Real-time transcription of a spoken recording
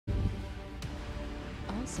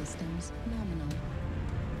All systems nominal.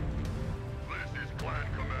 This is Clan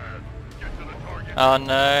Command. Get to the target. Oh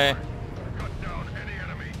no. Cut down any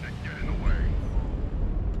enemies that get in the way.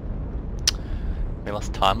 We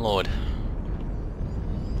lost Time Lord.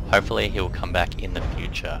 Hopefully he'll come back in the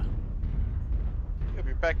future. He'll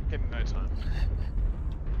be back in no time.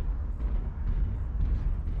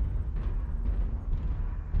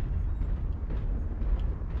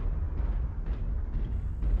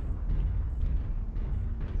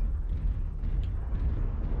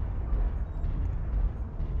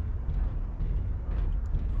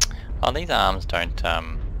 Oh, these arms don't,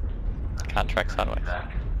 can't track sideways.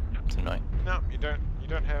 It's annoying. No, you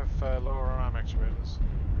don't have lower arm actuators.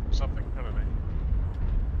 Or something, I don't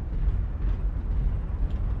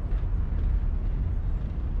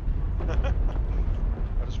know.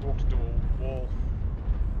 I just walked into a wall.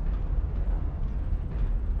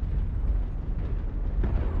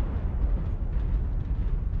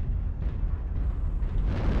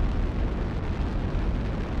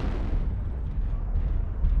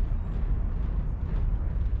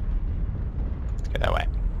 Let's go that way.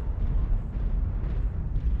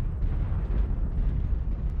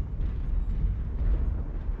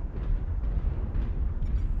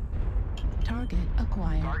 Target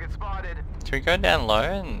acquired. Target spotted. Should we go down low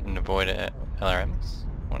and avoid LRMs?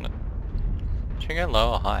 Should we go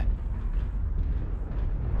low or high?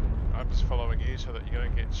 I'm just following you so that you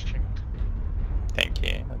don't get chinked. Thank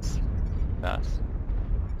you, that's nice.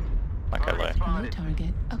 Might go low. New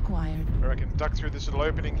target acquired. I reckon duck through this little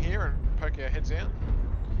opening here and poke our heads out.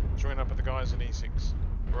 Join up with the guys in E6.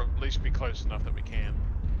 Or at least be close enough that we can.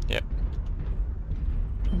 Yep.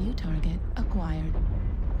 New target acquired.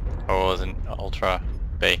 Or was an Ultra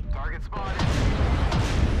B. Target spotted.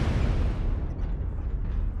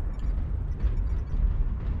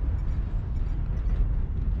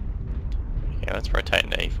 Yeah, let's rotate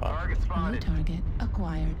into E5. Target New spotted. target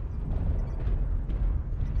acquired.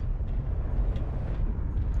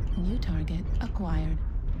 New target acquired.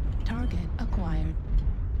 Target acquired.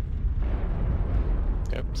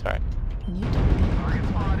 Oops, sorry. New target Target acquired.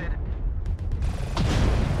 spotted.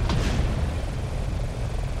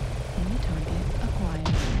 New target acquired.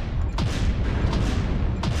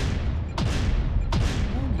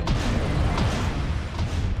 Warning.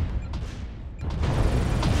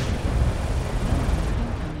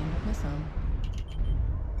 Incoming missile.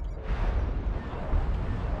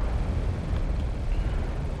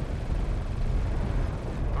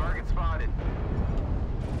 Target spotted.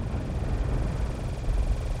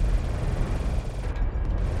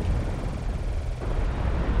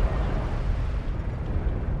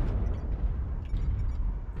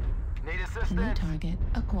 Need New assistance. target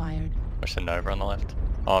acquired. Push the Nova on the left.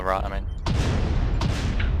 Oh, right, I mean.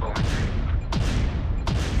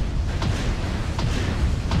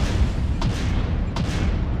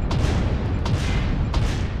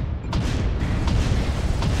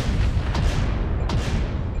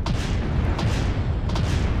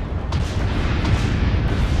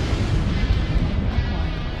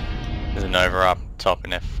 There's a Nova up top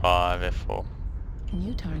in F5, F4.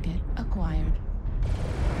 New target acquired.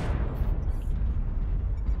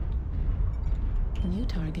 New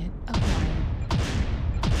target acquired.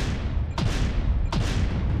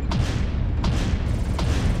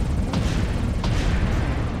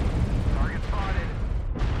 Target spotted.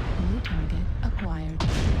 New target acquired.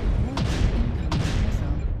 Warning. Incoming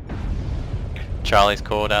missile. Charlie's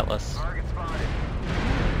called, Atlas. Target spotted.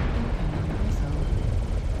 Incoming missile.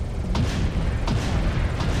 New target acquired.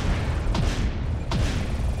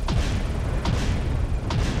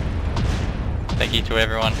 Thank you to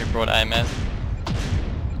everyone who brought AMS.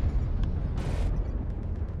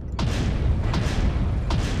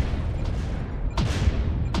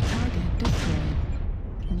 Target destroyed.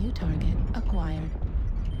 New target acquired.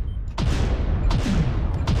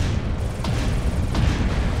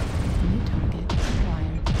 New target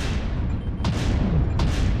acquired.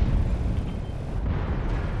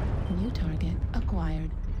 New target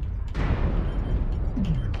acquired.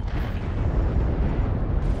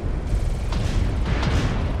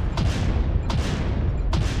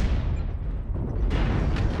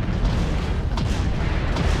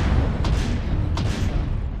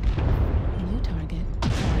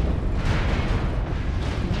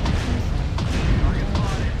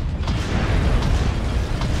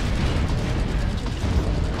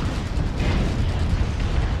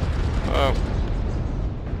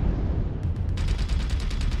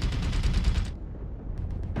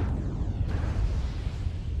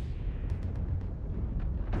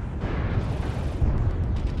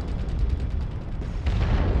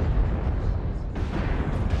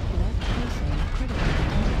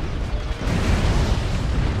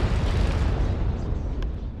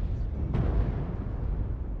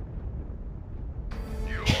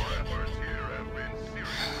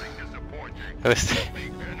 There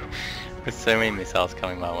was so many missiles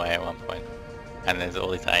coming my way at one point, and there's all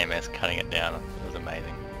this AMS cutting it down. It was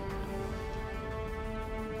amazing.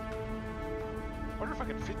 I wonder if I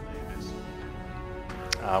can fit an AMS.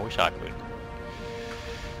 I wish I could.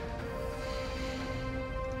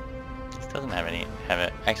 This doesn't have any.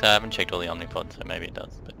 Actually, I haven't checked all the omnipods, so maybe it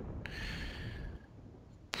does. But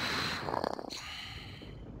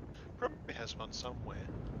Probably has one somewhere.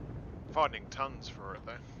 Finding tons for it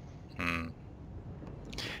though.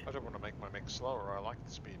 I don't want to make my mech slower. I like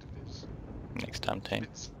the speed it is. Next time, team.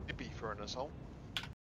 It's zippy for an assault.